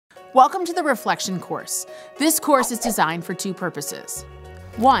Welcome to the Reflection course. This course is designed for two purposes.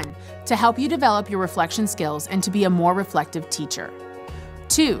 1. To help you develop your reflection skills and to be a more reflective teacher.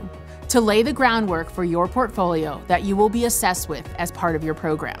 2. To lay the groundwork for your portfolio that you will be assessed with as part of your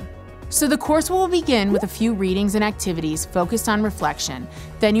program. So the course will begin with a few readings and activities focused on reflection.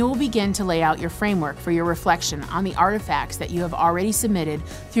 Then you will begin to lay out your framework for your reflection on the artifacts that you have already submitted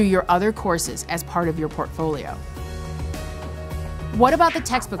through your other courses as part of your portfolio. What about the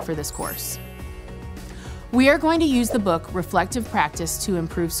textbook for this course? We are going to use the book Reflective Practice to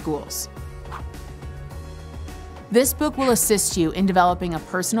Improve Schools. This book will assist you in developing a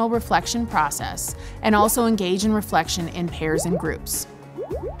personal reflection process and also engage in reflection in pairs and groups.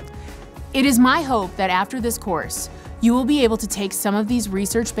 It is my hope that after this course, you will be able to take some of these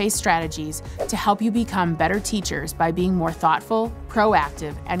research-based strategies to help you become better teachers by being more thoughtful,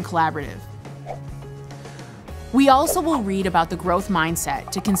 proactive, and collaborative. We also will read about the growth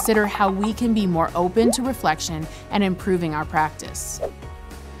mindset to consider how we can be more open to reflection and improving our practice.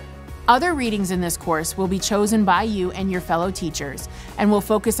 Other readings in this course will be chosen by you and your fellow teachers and will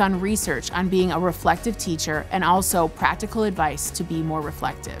focus on research on being a reflective teacher and also practical advice to be more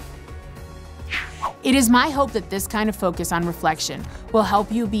reflective. It is my hope that this kind of focus on reflection will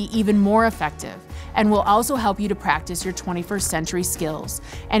help you be even more effective and will also help you to practice your 21st century skills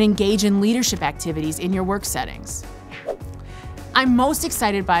and engage in leadership activities in your work settings. I'm most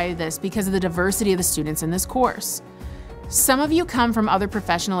excited by this because of the diversity of the students in this course. Some of you come from other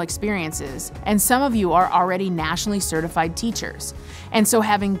professional experiences, and some of you are already nationally certified teachers, and so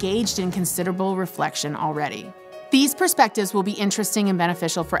have engaged in considerable reflection already. These perspectives will be interesting and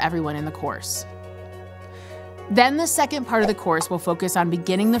beneficial for everyone in the course. Then the second part of the course will focus on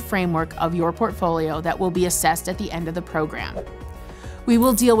beginning the framework of your portfolio that will be assessed at the end of the program. We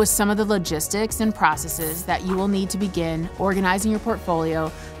will deal with some of the logistics and processes that you will need to begin organizing your portfolio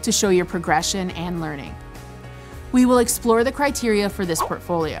to show your progression and learning. We will explore the criteria for this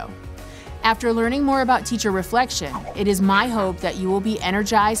portfolio. After learning more about teacher reflection, it is my hope that you will be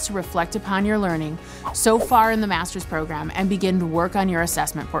energized to reflect upon your learning so far in the master's program and begin to work on your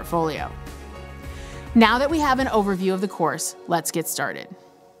assessment portfolio. Now that we have an overview of the course, let's get started.